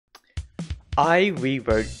I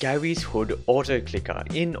rewrote Garyshood auto-clicker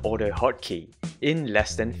in Autohotkey in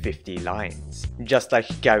less than 50 lines. Just like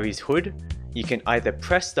Garyshood, you can either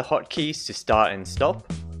press the hotkeys to start and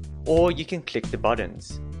stop, or you can click the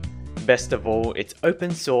buttons. Best of all, it's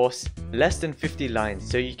open source, less than 50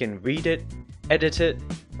 lines, so you can read it, edit it,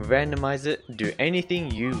 randomize it, do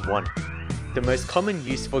anything you want. The most common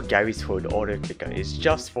use for Garyshood auto-clicker is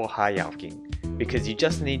just for high alching, because you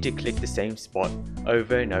just need to click the same spot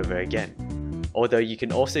over and over again. Although you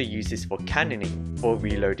can also use this for cannoning, for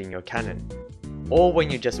reloading your cannon. Or when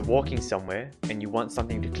you're just walking somewhere and you want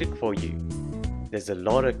something to click for you. There's a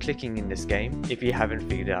lot of clicking in this game if you haven't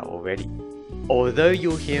figured it out already. Although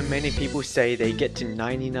you'll hear many people say they get to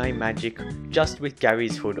 99 magic just with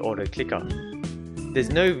Garyshood auto-clicker, there's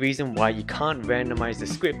no reason why you can't randomize the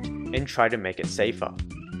script and try to make it safer.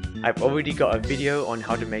 I've already got a video on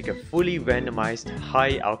how to make a fully randomized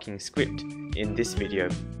high alching script in this video.